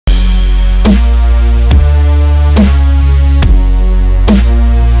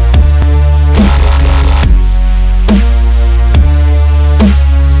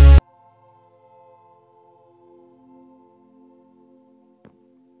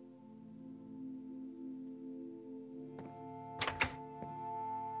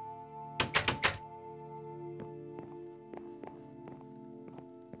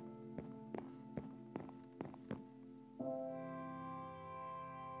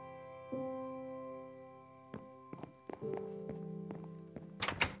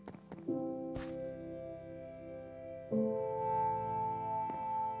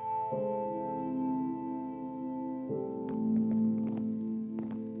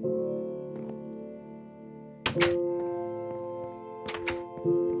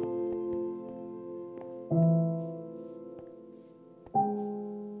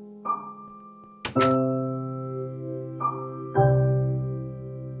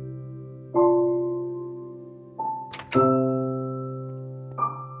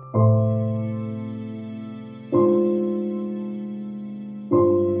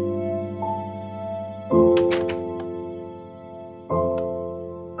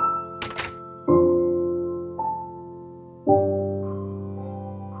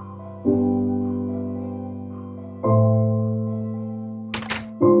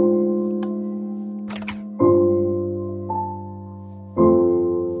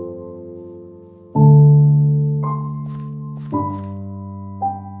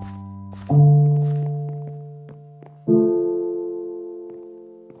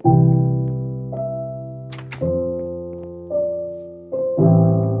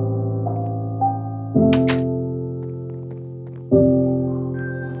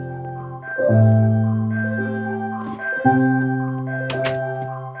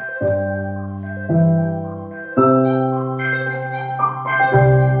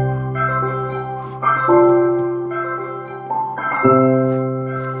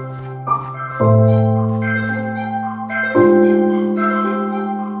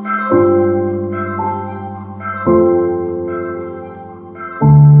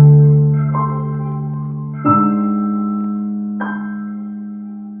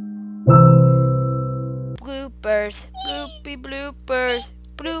bloopy bloopers.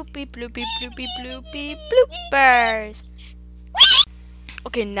 Bloopy bloopy bloopy bloopy bloopers.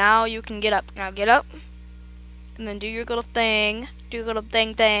 Okay, now you can get up. Now get up. And then do your little thing. Do your little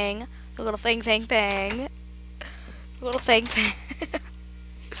thing thing. Your little thing thing thing. Your little thing thing.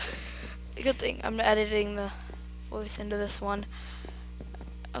 Good thing I'm editing the voice into this one.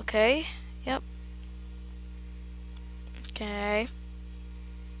 Okay. Yep. Okay.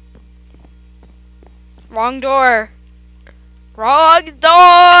 Wrong door. Wrong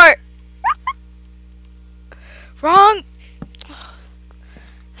door. Wrong.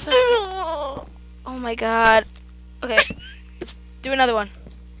 Oh my god. Okay. Let's do another one.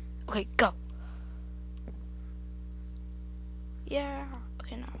 Okay, go. Yeah.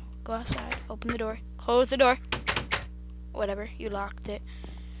 Okay, now go outside. Open the door. Close the door. Whatever. You locked it.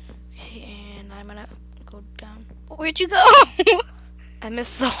 Okay, and I'm gonna go down. Where'd you go? I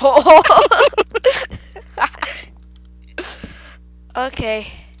missed the hole. Okay.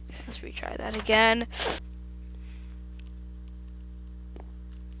 Let's retry that again.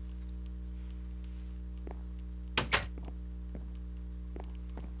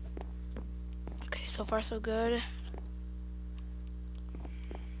 Okay, so far so good.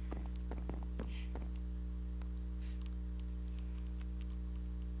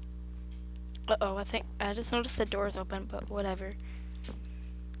 Uh-oh, I just noticed the door's open, but whatever.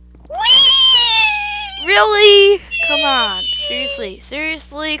 Really? Come on.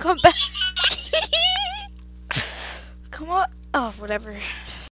 Seriously, come back. Come on. Oh, whatever.